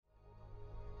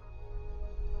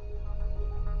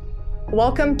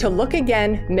Welcome to Look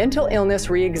Again, Mental Illness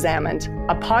Reexamined,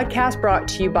 a podcast brought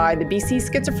to you by the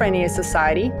BC Schizophrenia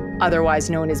Society, otherwise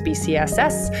known as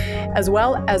BCSS, as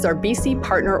well as our BC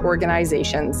partner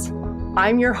organizations.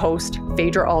 I'm your host,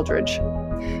 Phaedra Aldridge.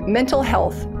 Mental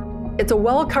health. It's a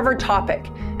well-covered topic,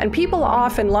 and people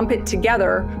often lump it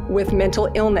together with mental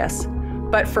illness.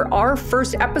 But for our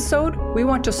first episode, we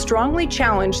want to strongly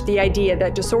challenge the idea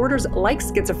that disorders like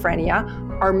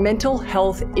schizophrenia are mental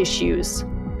health issues.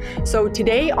 So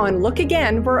today on Look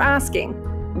Again, we're asking,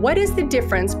 what is the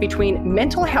difference between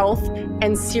mental health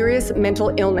and serious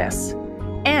mental illness?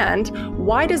 And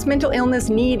why does mental illness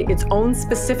need its own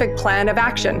specific plan of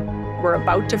action? We're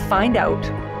about to find out.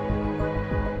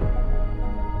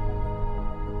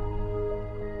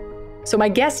 So my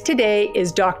guest today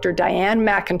is Dr. Diane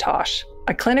McIntosh,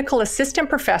 a clinical assistant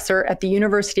professor at the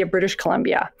University of British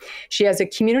Columbia. She has a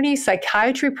community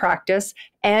psychiatry practice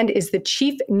and is the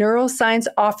chief neuroscience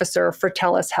officer for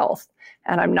TELUS Health.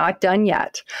 And I'm not done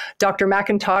yet. Dr.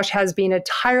 McIntosh has been a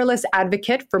tireless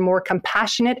advocate for more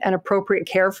compassionate and appropriate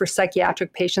care for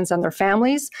psychiatric patients and their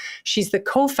families. She's the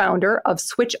co-founder of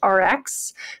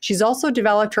SwitchRx. She's also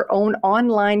developed her own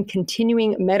online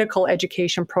continuing medical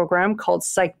education program called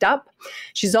Psyched Up.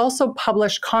 She's also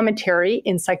published commentary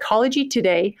in Psychology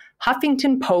Today,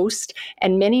 Huffington Post,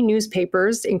 and many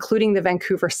newspapers, including the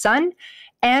Vancouver Sun.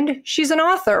 And she's an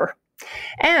author.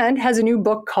 And has a new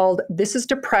book called This is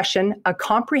Depression, a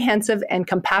comprehensive and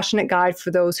compassionate guide for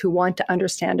those who want to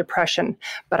understand depression.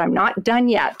 But I'm not done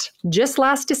yet. Just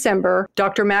last December,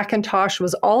 Dr. McIntosh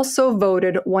was also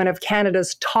voted one of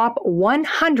Canada's top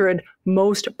 100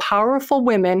 most powerful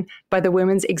women by the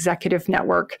Women's Executive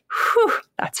Network. Whew,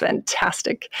 that's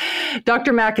fantastic.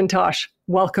 Dr. McIntosh,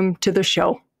 welcome to the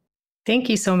show. Thank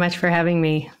you so much for having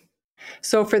me.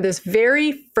 So for this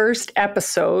very first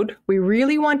episode, we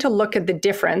really want to look at the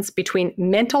difference between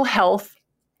mental health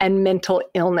and mental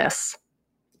illness.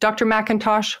 Dr.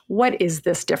 McIntosh, what is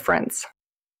this difference?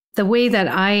 The way that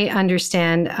I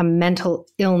understand a mental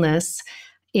illness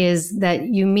is that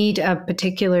you meet a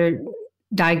particular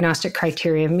diagnostic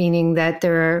criteria, meaning that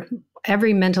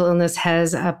every mental illness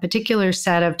has a particular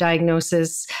set of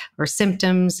diagnoses or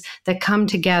symptoms that come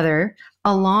together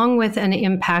along with an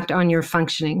impact on your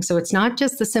functioning. So it's not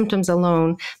just the symptoms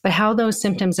alone, but how those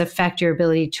symptoms affect your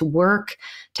ability to work,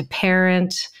 to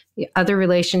parent, other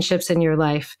relationships in your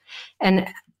life. And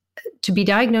to be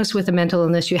diagnosed with a mental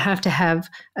illness, you have to have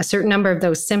a certain number of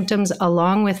those symptoms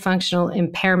along with functional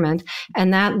impairment.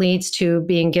 And that leads to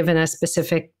being given a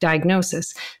specific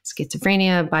diagnosis: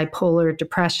 schizophrenia, bipolar,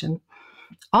 depression.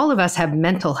 All of us have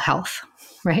mental health,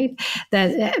 right?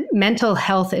 That mental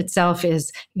health itself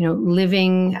is,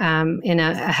 living in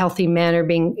a healthy manner,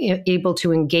 being able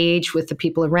to engage with the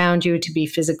people around you, to be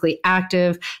physically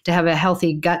active, to have a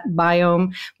healthy gut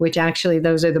biome, which actually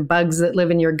those are the bugs that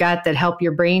live in your gut that help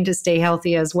your brain to stay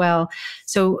healthy as well.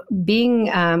 So being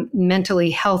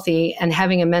mentally healthy and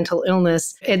having a mental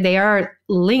illness, they are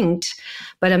linked,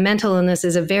 but a mental illness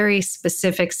is a very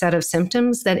specific set of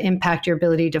symptoms that impact your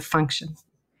ability to function.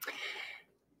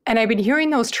 And I've been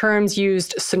hearing those terms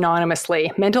used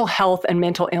synonymously, mental health and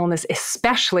mental illness,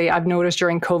 especially I've noticed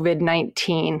during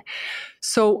COVID-19.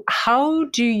 So how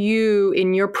do you,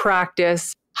 in your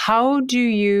practice, how do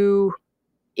you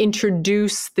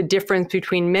introduce the difference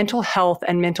between mental health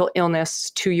and mental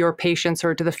illness to your patients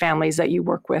or to the families that you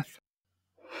work with?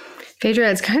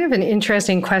 Phaedra, it's kind of an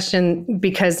interesting question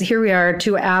because here we are,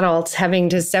 two adults having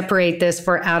to separate this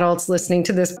for adults listening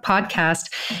to this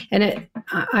podcast. And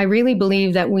I really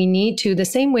believe that we need to, the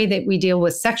same way that we deal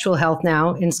with sexual health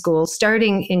now in school,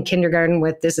 starting in kindergarten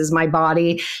with this is my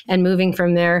body and moving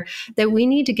from there, that we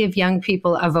need to give young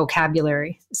people a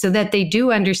vocabulary so that they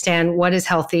do understand what is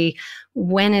healthy,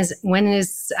 when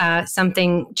is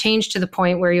something changed to the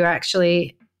point where you're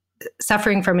actually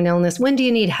suffering from an illness, when do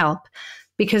you need help?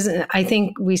 Because I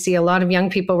think we see a lot of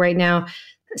young people right now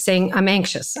saying, I'm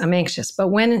anxious. But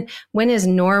when is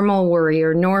normal worry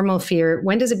or normal fear?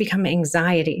 When does it become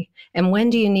anxiety? And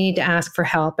when do you need to ask for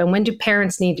help? And when do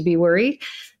parents need to be worried?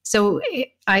 So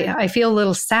I feel a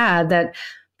little sad that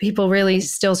people really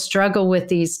still struggle with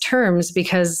these terms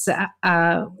because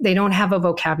they don't have a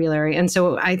vocabulary. And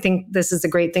so I think this is the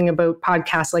great thing about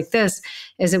podcasts like this,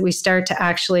 is that we start to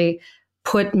actually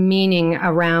put meaning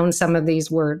around some of these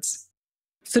words.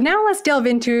 So now let's delve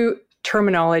into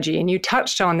terminology. And you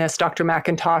touched on this, Dr.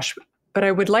 McIntosh, but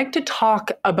I would like to talk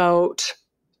about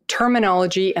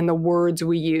terminology and the words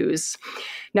we use.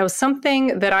 Now,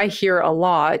 something that I hear a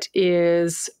lot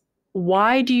is,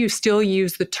 why do you still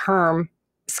use the term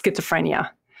schizophrenia?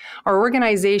 Our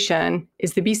organization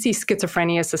is the BC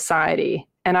Schizophrenia Society,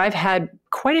 And I've had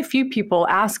quite a few people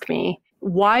ask me,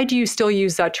 why do you still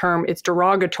use that term? It's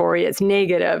derogatory, it's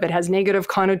negative, it has negative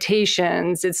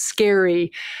connotations, it's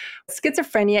scary.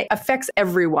 Schizophrenia affects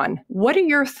everyone. What are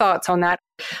your thoughts on that?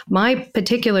 My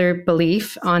particular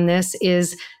belief on this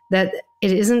is that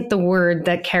it isn't the word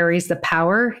that carries the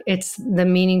power, it's the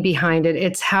meaning behind it.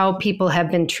 It's how people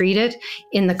have been treated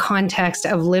in the context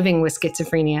of living with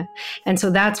schizophrenia. And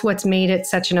so that's what's made it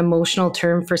such an emotional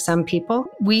term for some people.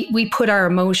 We put our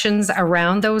emotions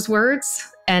around those words,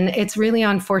 and it's really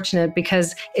unfortunate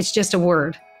because it's just a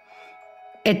word.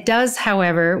 It does,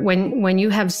 however, when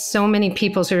you have so many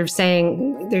people sort of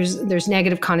saying there's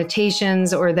negative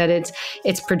connotations or that it's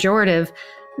pejorative,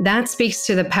 that speaks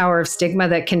to the power of stigma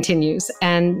that continues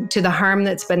and to the harm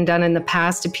that's been done in the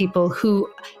past to people who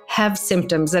have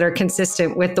symptoms that are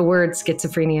consistent with the word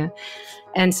schizophrenia.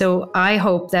 And so I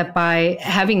hope that by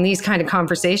having these kind of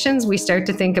conversations, we start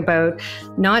to think about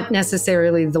not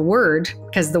necessarily the word,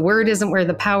 because the word isn't where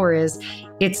the power is.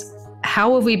 It's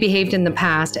how have we behaved in the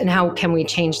past and how can we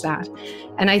change that?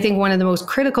 And I think one of the most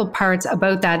critical parts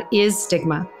about that is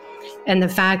stigma. And the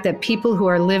fact that people who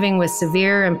are living with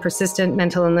severe and persistent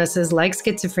mental illnesses like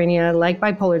schizophrenia, like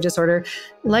bipolar disorder,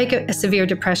 like a severe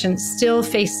depression, still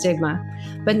face stigma.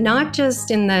 But not just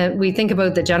we think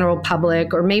about the general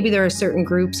public, or maybe there are certain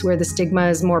groups where the stigma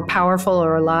is more powerful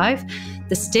or alive.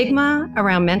 The stigma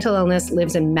around mental illness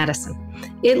lives in medicine.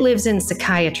 It lives in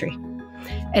psychiatry.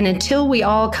 And until we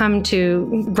all come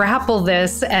to grapple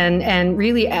this and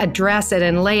really address it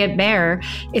and lay it bare,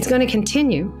 it's going to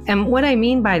continue. And what I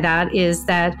mean by that is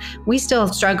that we still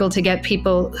struggle to get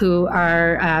people who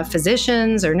are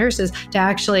physicians or nurses to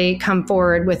actually come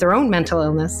forward with their own mental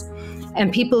illness.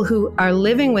 And people who are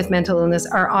living with mental illness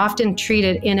are often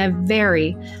treated in a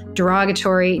very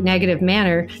derogatory, negative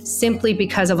manner simply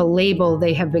because of a label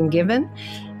they have been given.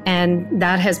 And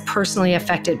that has personally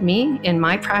affected me in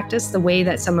my practice, the way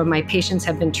that some of my patients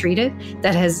have been treated.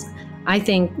 That has, I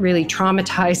think, really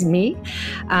traumatized me.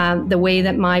 The way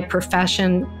that my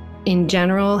profession in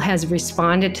general has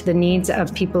responded to the needs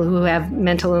of people who have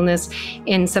mental illness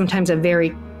in sometimes a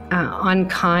very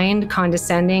unkind,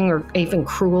 condescending, or even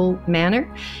cruel manner.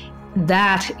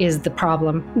 That is the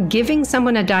problem. Giving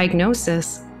someone a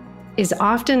diagnosis is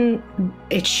often,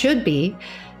 it should be,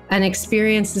 an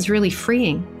experience that's really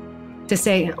freeing to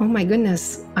say, oh my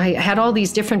goodness, I had all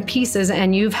these different pieces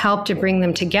and you've helped to bring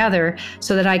them together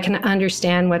so that I can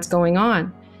understand what's going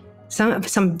on.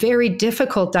 Some very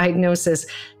difficult diagnosis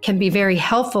can be very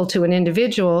helpful to an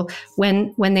individual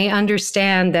when they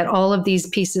understand that all of these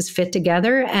pieces fit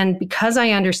together. And because I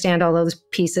understand all those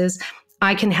pieces,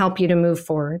 I can help you to move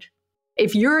forward.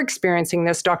 If you're experiencing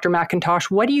this, Dr.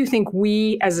 McIntosh, what do you think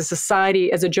we as a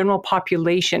society, as a general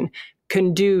population,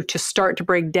 can do to start to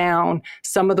break down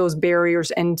some of those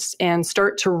barriers and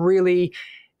start to really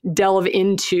delve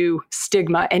into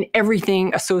stigma and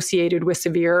everything associated with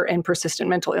severe and persistent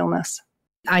mental illness?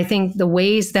 I think the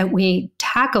ways that we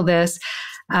tackle this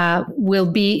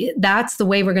that's the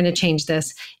way we're going to change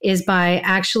this, is by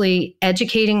actually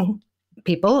educating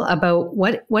people about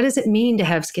what does it mean to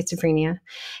have schizophrenia,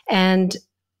 and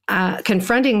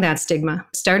confronting that stigma,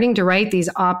 starting to write these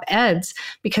op-eds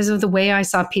because of the way I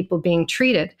saw people being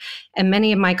treated. And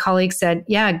many of my colleagues said,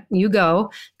 yeah, you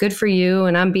go, good for you,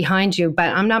 and I'm behind you,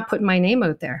 but I'm not putting my name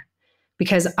out there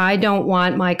because I don't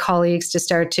want my colleagues to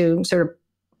start to sort of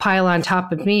pile on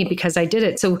top of me because I did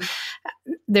it. So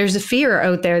there's a fear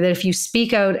out there that if you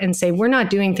speak out and say, we're not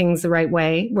doing things the right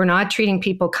way, we're not treating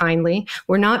people kindly,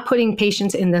 we're not putting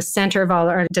patients in the center of all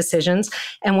our decisions.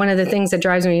 And one of the things that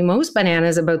drives me most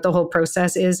bananas about the whole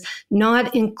process is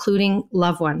not including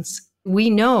loved ones. We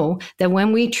know that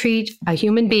when we treat a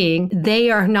human being,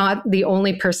 they are not the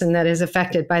only person that is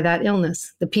affected by that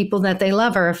illness. The people that they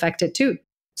love are affected too.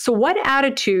 So what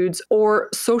attitudes or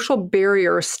social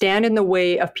barriers stand in the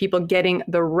way of people getting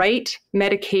the right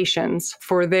medications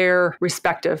for their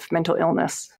respective mental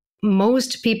illness?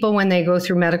 Most people, when they go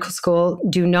through medical school,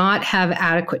 do not have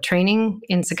adequate training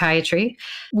in psychiatry.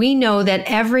 We know that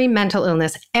every mental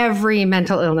illness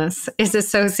is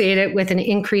associated with an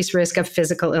increased risk of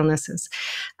physical illnesses,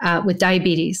 with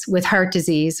diabetes, with heart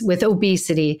disease, with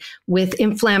obesity, with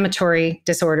inflammatory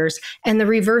disorders. And the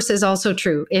reverse is also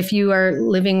true. If you are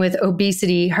living with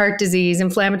obesity, heart disease,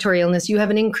 inflammatory illness, you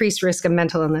have an increased risk of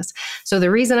mental illness. So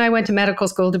the reason I went to medical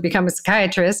school to become a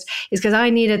psychiatrist is because I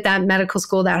needed that medical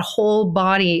school, that whole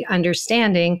body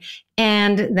understanding.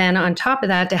 And then on top of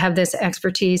that, to have this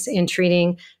expertise in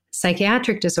treating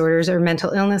psychiatric disorders or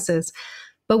mental illnesses.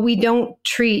 but we don't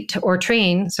treat or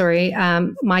train,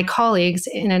 my colleagues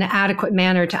in an adequate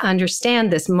manner to understand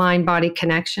this mind-body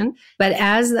connection. But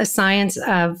as the science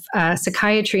of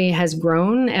psychiatry has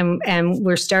grown and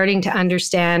we're starting to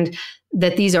understand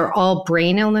that these are all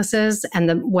brain illnesses and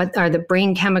what are the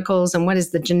brain chemicals and what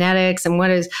is the genetics and what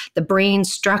is the brain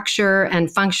structure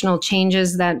and functional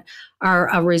changes that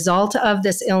are a result of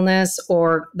this illness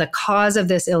or the cause of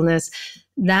this illness,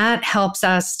 that helps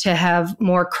us to have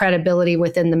more credibility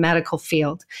within the medical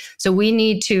field. So we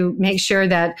need to make sure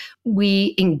that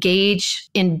we engage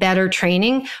in better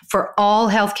training for all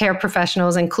healthcare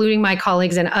professionals, including my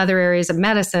colleagues in other areas of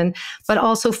medicine, but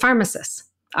also pharmacists.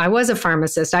 I was a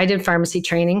pharmacist. I did pharmacy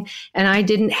training, and I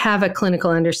didn't have a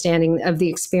clinical understanding of the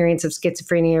experience of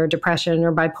schizophrenia or depression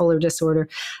or bipolar disorder.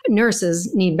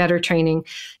 Nurses need better training.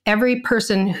 Every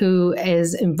person who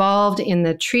is involved in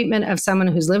the treatment of someone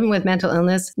who's living with mental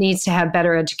illness needs to have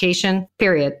better education,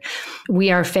 period. We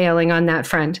are failing on that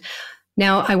front.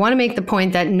 Now, I want to make the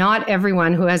point that not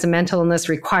everyone who has a mental illness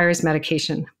requires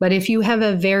medication. But if you have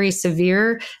a very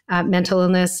severe mental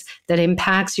illness that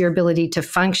impacts your ability to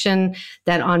function,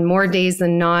 that on more days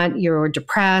than not, you're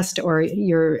depressed or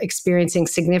you're experiencing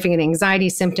significant anxiety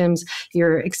symptoms,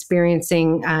 you're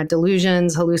experiencing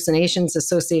delusions, hallucinations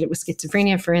associated with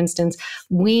schizophrenia, for instance,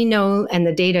 we know, and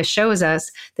the data shows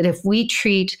us, that if we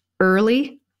treat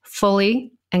early,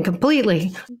 fully, and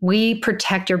completely, we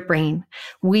protect your brain.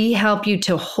 We help you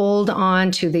to hold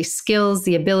on to the skills,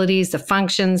 the abilities, the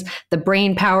functions, the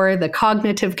brain power, the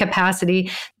cognitive capacity.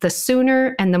 The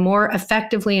sooner and the more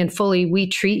effectively and fully we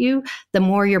treat you, the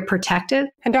more you're protected.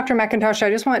 And Dr. McIntosh, I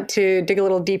just want to dig a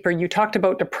little deeper. You talked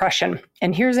about depression.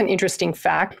 And here's an interesting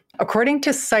fact. According to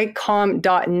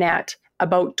psychcom.net,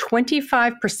 about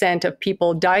 25% of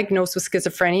people diagnosed with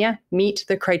schizophrenia meet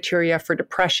the criteria for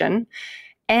depression.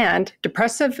 And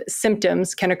depressive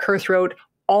symptoms can occur throughout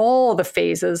all the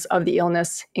phases of the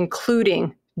illness,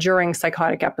 including during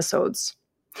psychotic episodes.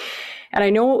 And I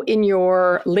know in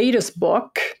your latest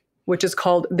book, which is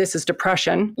called This is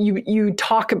Depression, you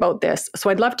talk about this. So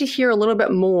I'd love to hear a little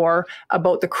bit more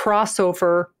about the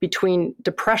crossover between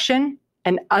depression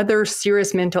and other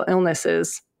serious mental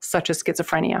illnesses, such as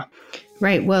schizophrenia.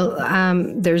 Right. Well,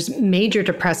 there's major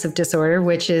depressive disorder,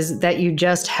 which is that you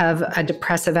just have a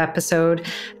depressive episode,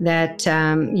 that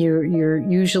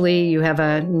you have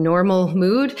a normal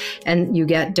mood and you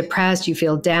get depressed, you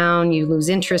feel down, you lose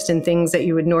interest in things that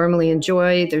you would normally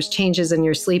enjoy. There's changes in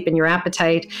your sleep and your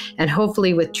appetite. And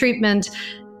hopefully with treatment,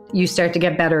 you start to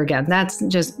get better again. That's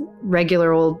just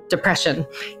regular old depression.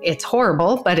 It's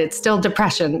horrible, but it's still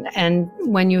depression. And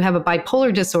when you have a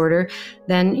bipolar disorder,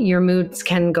 then your moods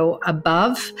can go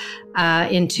above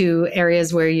into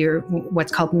areas where you're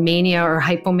what's called mania or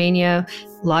hypomania,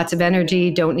 lots of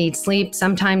energy, don't need sleep.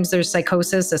 Sometimes there's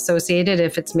psychosis associated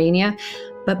if it's mania.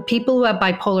 But people who have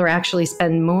bipolar actually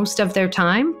spend most of their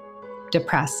time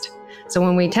depressed. So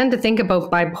when we tend to think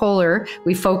about bipolar,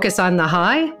 we focus on the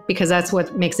high because that's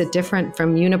what makes it different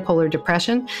from unipolar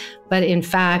depression. But in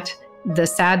fact, the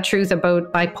sad truth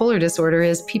about bipolar disorder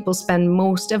is people spend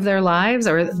most of their lives,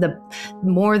 or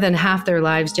more than half their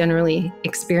lives generally,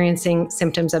 experiencing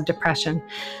symptoms of depression.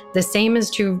 The same is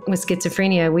true with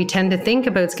schizophrenia. We tend to think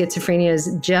about schizophrenia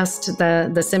as just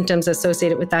the symptoms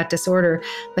associated with that disorder,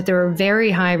 but there are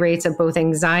very high rates of both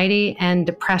anxiety and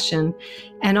depression,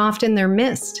 and often they're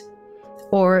missed,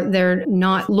 or they're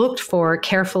not looked for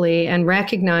carefully and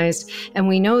recognized. And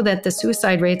we know that the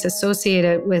suicide rates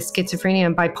associated with schizophrenia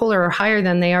and bipolar are higher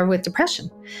than they are with depression.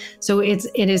 So it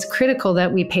is critical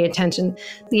that we pay attention.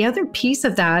 The other piece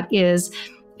of that is,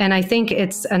 and I think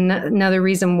it's another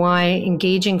reason why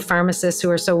engaging pharmacists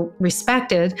who are so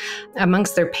respected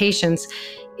amongst their patients,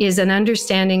 is an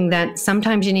understanding that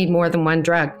sometimes you need more than one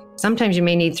drug. Sometimes you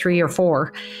may need 3 or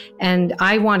 4. And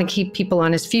I want to keep people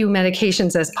on as few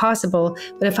medications as possible.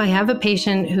 But if I have a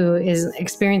patient who is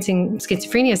experiencing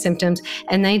schizophrenia symptoms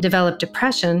and they develop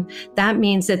depression, that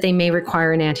means that they may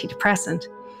require an antidepressant.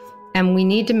 And we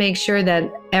need to make sure that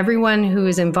everyone who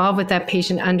is involved with that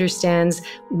patient understands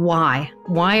why.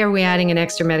 Why are we adding an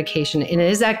extra medication? And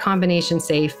is that combination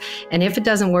safe? And if it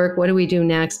doesn't work, what do we do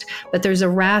next? But there's a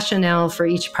rationale for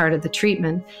each part of the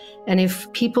treatment. And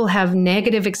if people have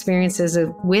negative experiences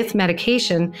with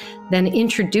medication, then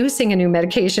introducing a new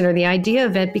medication or the idea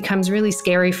of it becomes really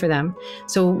scary for them.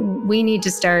 So we need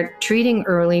to start treating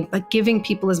early, but giving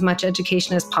people as much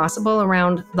education as possible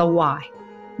around the why.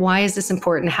 Why is this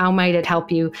important? How might it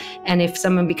help you? And if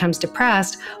someone becomes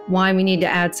depressed, why we need to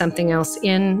add something else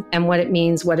in and what it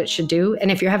means, what it should do. And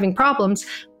if you're having problems,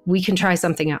 we can try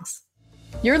something else.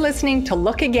 You're listening to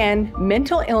Look Again,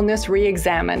 Mental Illness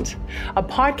Reexamined, a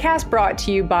podcast brought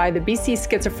to you by the BC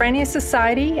Schizophrenia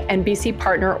Society and BC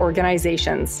partner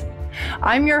organizations.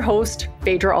 I'm your host,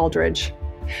 Phaedra Aldridge.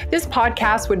 This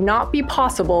podcast would not be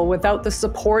possible without the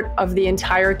support of the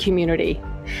entire community.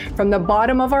 From the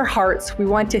bottom of our hearts, we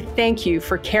want to thank you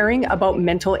for caring about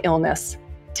mental illness.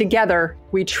 Together,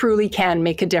 we truly can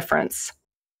make a difference.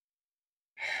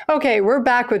 Okay, we're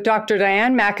back with Dr.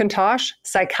 Diane McIntosh,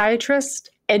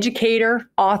 psychiatrist, educator,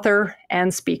 author,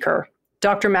 and speaker.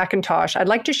 Dr. McIntosh, I'd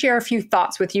like to share a few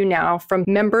thoughts with you now from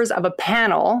members of a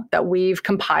panel that we've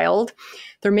compiled.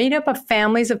 They're made up of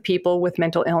families of people with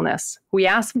mental illness. We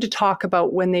asked them to talk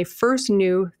about when they first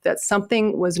knew that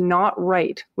something was not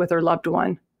right with their loved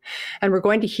one. And we're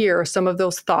going to hear some of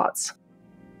those thoughts.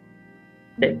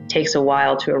 It takes a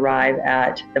while to arrive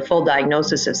at the full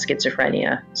diagnosis of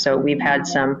schizophrenia. So we've had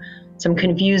some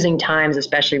confusing times,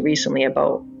 especially recently,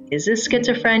 about, is this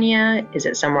schizophrenia? Is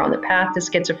it somewhere on the path to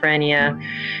schizophrenia?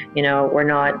 We're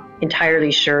not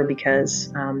entirely sure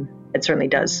because it certainly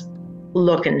does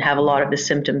look and have a lot of the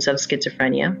symptoms of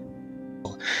schizophrenia.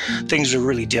 Things are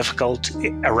really difficult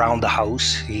around the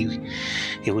house.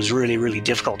 It was really, really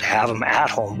difficult to have him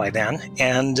at home by then.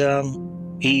 And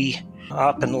he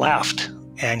up and left.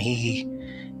 And he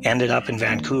ended up in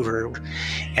Vancouver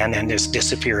and then just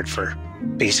disappeared for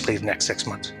basically the next 6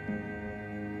 months.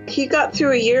 He got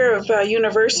through a year of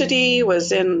university,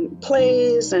 was in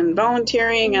plays and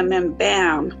volunteering, and then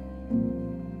bam,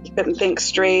 he couldn't think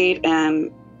straight,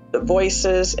 and the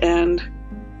voices, and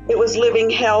it was living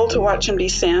hell to watch him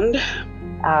descend.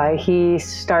 He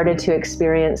started to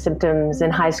experience symptoms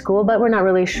in high school, but we're not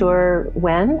really sure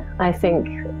when. I think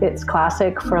it's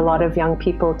classic for a lot of young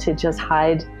people to just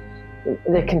hide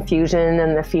the confusion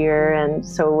and the fear. And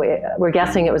so we're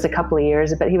guessing it was a couple of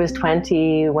years, but he was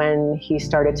 20 when he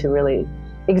started to really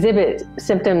exhibit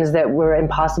symptoms that were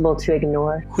impossible to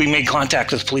ignore. We made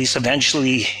contact with police.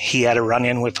 Eventually, he had a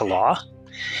run-in with the law,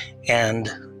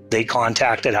 and they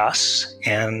contacted us,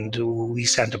 and we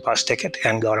sent a bus ticket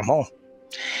and got him home.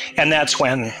 And that's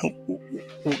when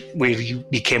we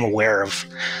became aware of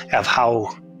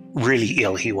how really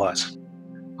ill he was.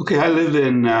 Okay, I live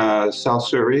in South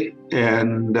Surrey,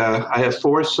 and I have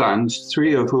 4 sons,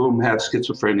 3 of whom have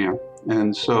schizophrenia.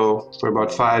 And so for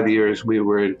about 5 years, we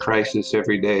were in crisis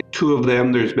every day. 2 of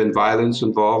them, there's been violence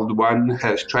involved. 1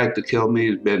 has tried to kill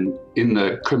me, has been in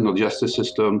the criminal justice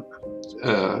system,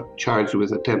 charged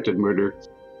with attempted murder.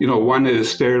 1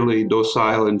 is fairly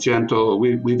docile and gentle.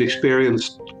 We've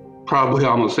experienced probably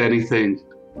almost anything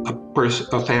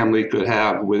a family could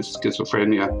have with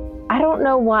schizophrenia. I don't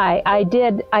know why. I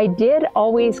did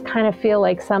always kind of feel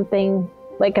like something,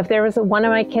 like if there was one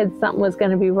of my kids, something was going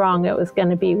to be wrong, it was going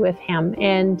to be with him.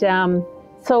 And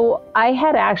so I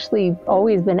had actually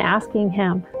always been asking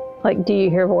him, like, do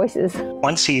you hear voices?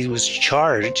 Once he was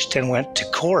charged and went to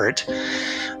court,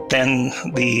 then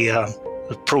the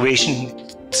probation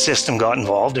system got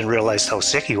involved and realized how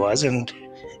sick he was and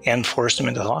forced him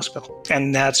into the hospital.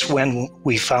 And that's when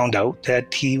we found out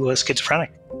that he was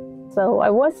schizophrenic. So I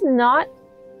was not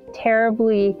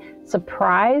terribly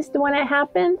surprised when it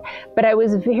happened, but I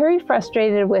was very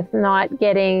frustrated with not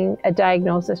getting a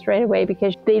diagnosis right away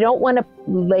because they don't want to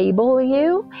label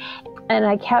you. And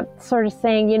I kept sort of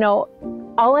saying,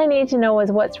 all I need to know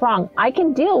is what's wrong. I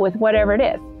can deal with whatever it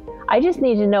is. I just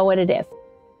need to know what it is.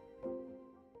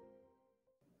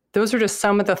 Those are just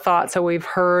some of the thoughts that we've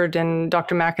heard, and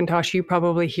Dr. McIntosh, you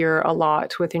probably hear a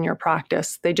lot within your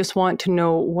practice. They just want to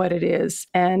know what it is.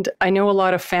 And I know a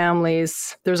lot of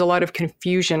families, there's a lot of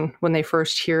confusion when they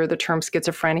first hear the term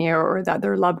schizophrenia or that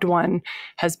their loved one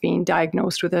has been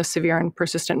diagnosed with a severe and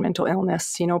persistent mental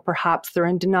illness. Perhaps they're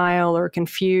in denial or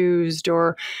confused,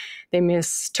 or they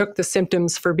mistook the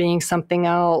symptoms for being something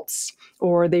else,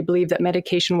 or they believe that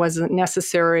medication wasn't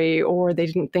necessary, or they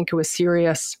didn't think it was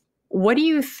serious. What do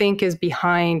you think is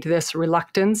behind this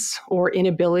reluctance or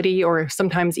inability or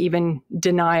sometimes even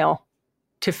denial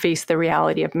to face the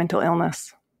reality of mental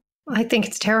illness? I think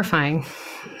it's terrifying,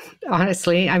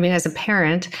 honestly. I mean, as a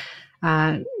parent,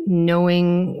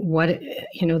 knowing what,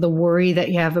 the worry that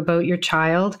you have about your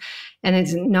child. And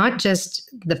it's not just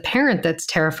the parent that's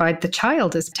terrified, the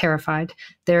child is terrified.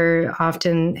 They're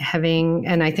often having,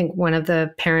 and I think one of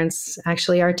the parents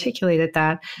actually articulated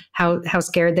that, how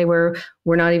scared they were.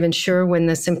 We're not even sure when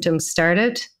the symptoms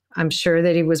started. I'm sure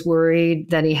that he was worried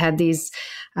that he had these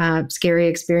scary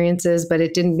experiences, but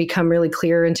it didn't become really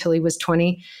clear until he was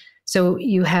 20. So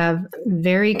you have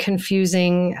very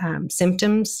confusing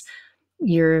symptoms.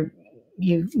 You're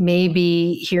You may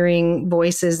be hearing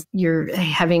voices. You're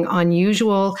having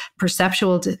unusual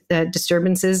perceptual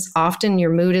disturbances. Often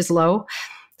your mood is low.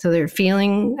 So they're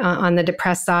feeling on the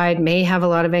depressed side, may have a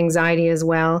lot of anxiety as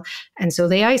well. And so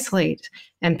they isolate.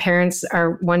 And parents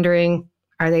are wondering,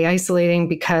 are they isolating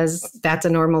because that's a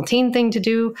normal teen thing to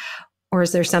do? Or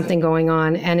is there something going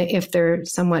on? And if they're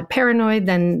somewhat paranoid,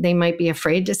 then they might be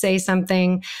afraid to say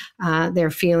something. They're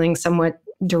feeling somewhat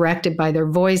directed by their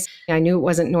voice. I knew it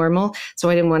wasn't normal, so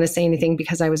I didn't want to say anything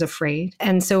because I was afraid.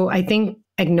 And so I think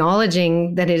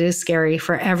acknowledging that it is scary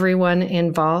for everyone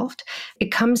involved,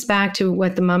 it comes back to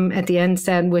what the mom at the end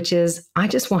said, which is, I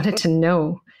just wanted to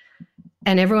know.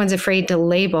 And everyone's afraid to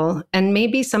label. And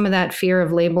maybe some of that fear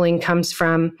of labeling comes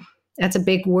from, that's a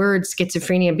big word,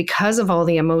 schizophrenia, because of all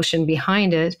the emotion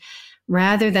behind it,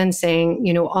 rather than saying,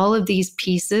 all of these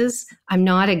pieces, I'm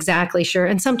not exactly sure.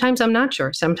 And sometimes I'm not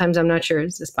sure. Sometimes I'm not sure.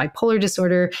 Is this bipolar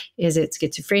disorder? Is it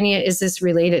schizophrenia? Is this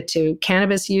related to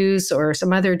cannabis use or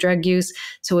some other drug use?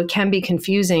 So it can be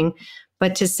confusing.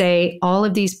 But to say all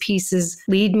of these pieces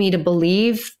lead me to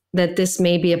believe that this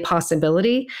may be a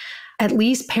possibility, at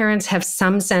least parents have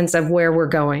some sense of where we're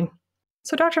going.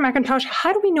 So Dr. McIntosh,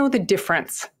 how do we know the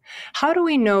difference? How do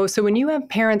we know? So when you have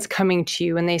parents coming to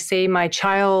you and they say, my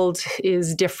child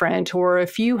is different, or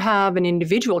if you have an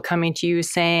individual coming to you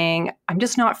saying, I'm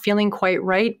just not feeling quite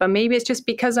right, but maybe it's just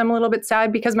because I'm a little bit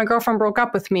sad because my girlfriend broke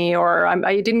up with me, or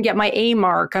I didn't get my A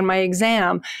mark on my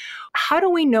exam. How do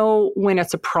we know when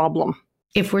it's a problem?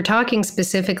 If we're talking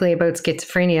specifically about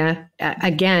schizophrenia,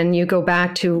 again, you go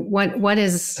back to what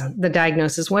is the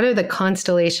diagnosis? What are the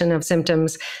constellation of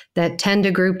symptoms that tend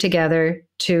to group together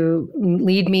to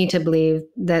lead me to believe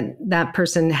that that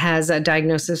person has a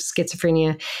diagnosis of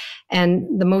schizophrenia?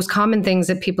 And the most common things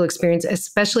that people experience,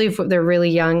 especially if they're really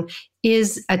young,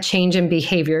 is a change in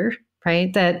behavior,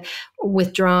 right? That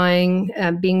withdrawing,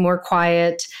 being more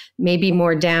quiet, maybe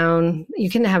more down. You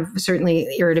can have certainly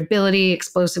irritability,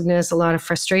 explosiveness, a lot of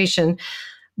frustration.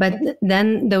 But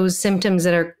then those symptoms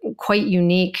that are quite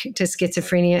unique to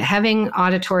schizophrenia, having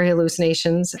auditory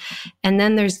hallucinations, and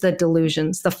then there's the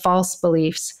delusions, the false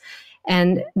beliefs.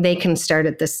 And they can start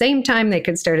at the same time, they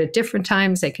can start at different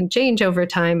times, they can change over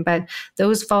time, but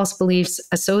those false beliefs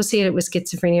associated with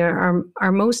schizophrenia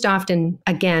are most often,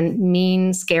 again,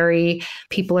 mean, scary.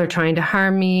 People are trying to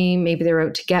harm me, maybe they're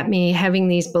out to get me, having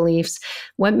these beliefs.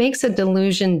 What makes a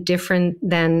delusion different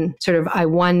than sort of, I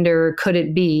wonder, could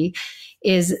it be,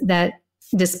 is that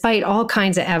despite all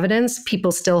kinds of evidence,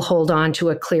 people still hold on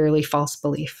to a clearly false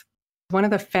belief. One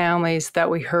of the families that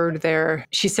we heard there,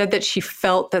 she said that she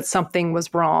felt that something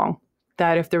was wrong,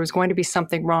 that if there was going to be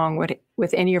something wrong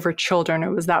with any of her children, it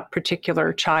was that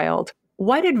particular child.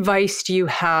 What advice do you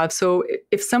have? So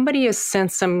if somebody is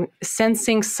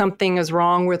sensing something is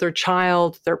wrong with their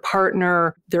child, their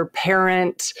partner, their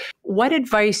parent, what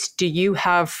advice do you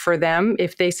have for them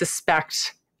if they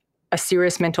suspect a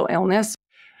serious mental illness?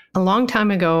 A long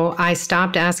time ago, I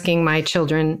stopped asking my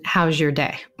children, how's your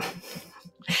day?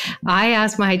 I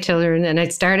asked my children, and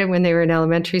it started when they were in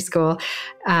elementary school,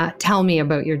 tell me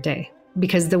about your day.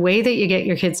 Because the way that you get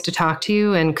your kids to talk to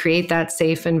you and create that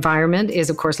safe environment is,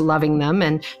 of course, loving them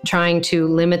and trying to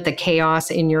limit the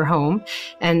chaos in your home.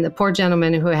 And the poor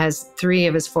gentleman who has 3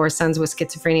 of his 4 sons with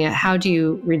schizophrenia, how do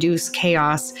you reduce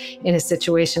chaos in a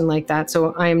situation like that?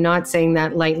 So I am not saying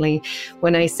that lightly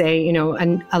when I say,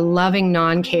 a loving,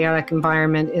 non-chaotic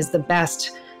environment is the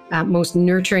best most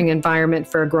nurturing environment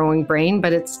for a growing brain,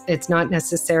 but it's not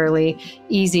necessarily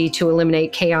easy to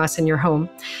eliminate chaos in your home.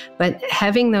 But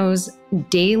having those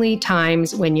daily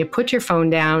times when you put your phone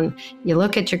down, you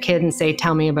look at your kid and say,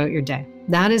 tell me about your day.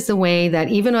 That is the way that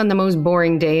even on the most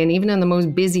boring day and even on the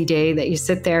most busy day that you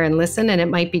sit there and listen, and it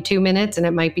might be 2 minutes and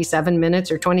it might be 7 minutes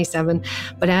or 27,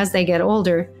 but as they get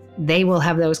older, they will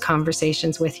have those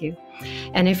conversations with you.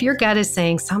 And if your gut is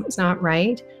saying something's not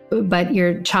right, but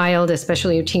your child,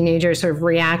 especially your teenager, is sort of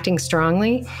reacting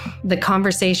strongly, the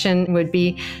conversation would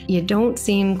be, you don't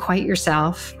seem quite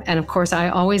yourself. And of course, I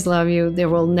always love you. There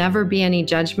will never be any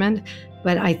judgment.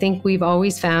 But I think we've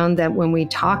always found that when we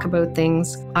talk about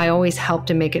things, I always help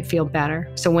to make it feel better.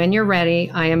 So when you're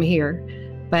ready, I am here.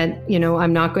 But,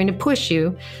 I'm not going to push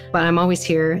you, but I'm always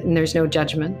here and there's no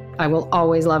judgment. I will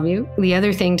always love you. The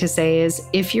other thing to say is,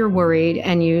 if you're worried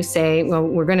and you say, well,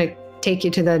 we're going to take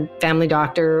you to the family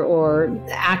doctor or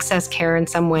access care in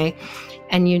some way,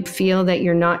 and you feel that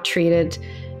you're not treated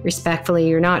respectfully,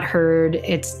 you're not heard,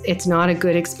 it's not a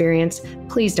good experience,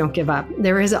 please don't give up.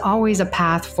 There is always a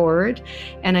path forward.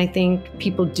 And I think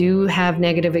people do have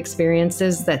negative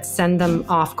experiences that send them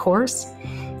off course.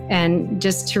 And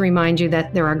just to remind you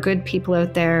that there are good people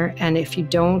out there. And if you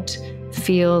don't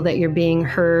feel that you're being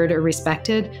heard or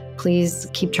respected, please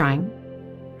keep trying.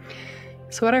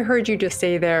 So what I heard you just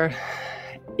say there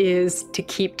is to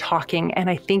keep talking. And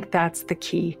I think that's the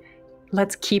key.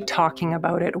 Let's keep talking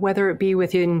about it, whether it be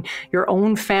within your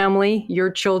own family, your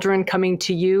children coming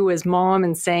to you as mom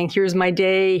and saying, here's my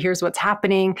day, here's what's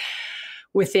happening,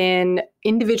 within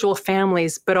individual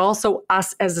families, but also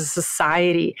us as a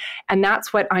society. And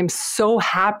that's what I'm so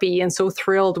happy and so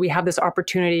thrilled we have this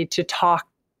opportunity to talk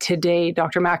today,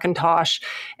 Dr. McIntosh,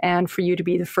 and for you to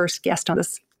be the first guest on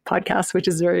this podcast, which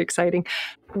is very exciting.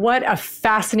 What a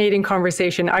fascinating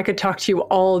conversation. I could talk to you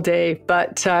all day,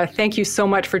 but thank you so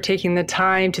much for taking the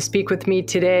time to speak with me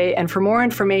today. And for more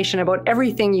information about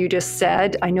everything you just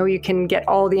said, I know you can get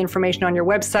all the information on your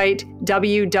website,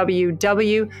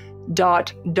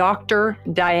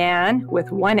 www.drdiane,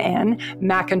 with one N,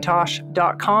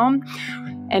 McIntosh.com.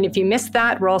 And if you missed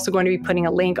that, we're also going to be putting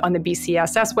a link on the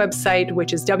BCSS website,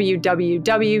 which is www.bcss.org.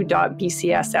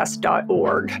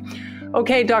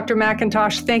 Okay, Dr.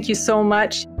 McIntosh, thank you so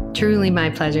much. Truly my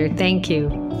pleasure. Thank you.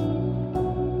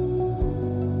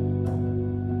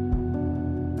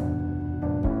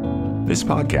 This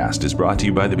podcast is brought to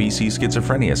you by the BC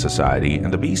Schizophrenia Society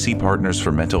and the BC Partners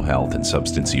for Mental Health and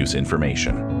Substance Use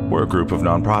Information. We're a group of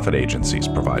nonprofit agencies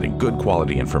providing good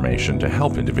quality information to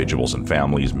help individuals and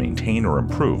families maintain or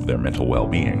improve their mental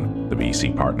well-being. The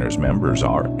BC Partners members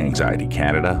are Anxiety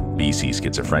Canada, BC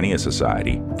Schizophrenia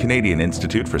Society, Canadian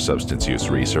Institute for Substance Use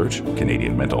Research,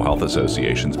 Canadian Mental Health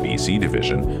Association's BC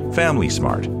Division, Family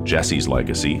Smart, Jesse's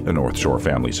Legacy, a North Shore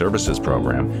Family Services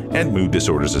Program, and Mood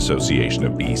Disorders Association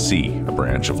of BC, a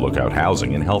branch of Lookout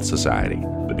Housing and Health Society.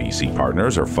 The BC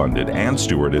Partners are funded and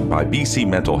stewarded by BC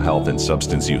Mental Health and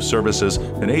Substance Use Services,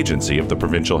 an agency of the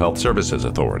Provincial Health Services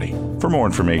Authority. For more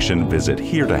information, visit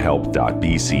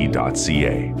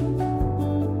heretohelp.bc.ca.